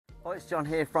Hi, it's John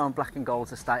here from Black and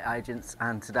Gold's Estate Agents,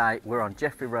 and today we're on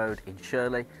Geoffrey Road in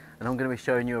Shirley, and I'm going to be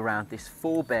showing you around this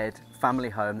 4-bed family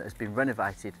home that has been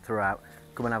renovated throughout.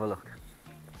 Come and have a look.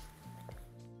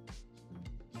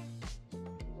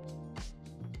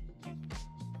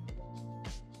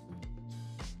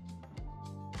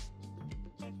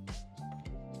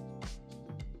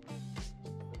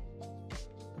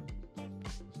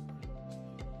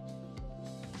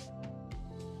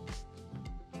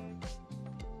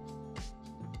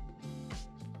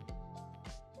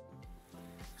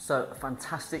 So a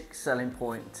fantastic selling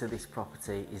point to this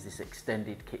property is this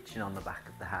extended kitchen on the back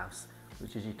of the house,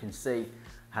 which, as you can see,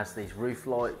 has these roof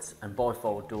lights and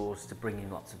bifold doors to bring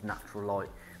in lots of natural light.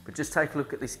 But just take a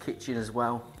look at this kitchen as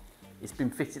well. It's been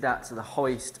fitted out to the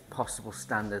highest possible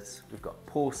standards. We've got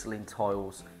porcelain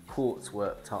tiles, quartz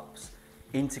worktops,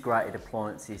 integrated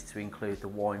appliances to include the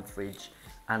wine fridge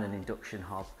and an induction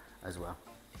hob as well.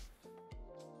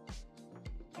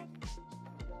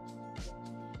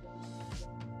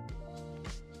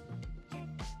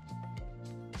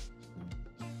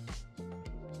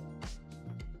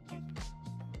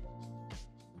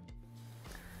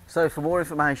 So for more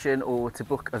information or to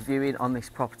book a viewing on this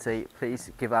property,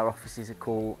 please give our offices a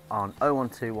call on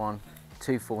 0121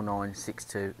 249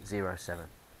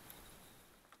 6207.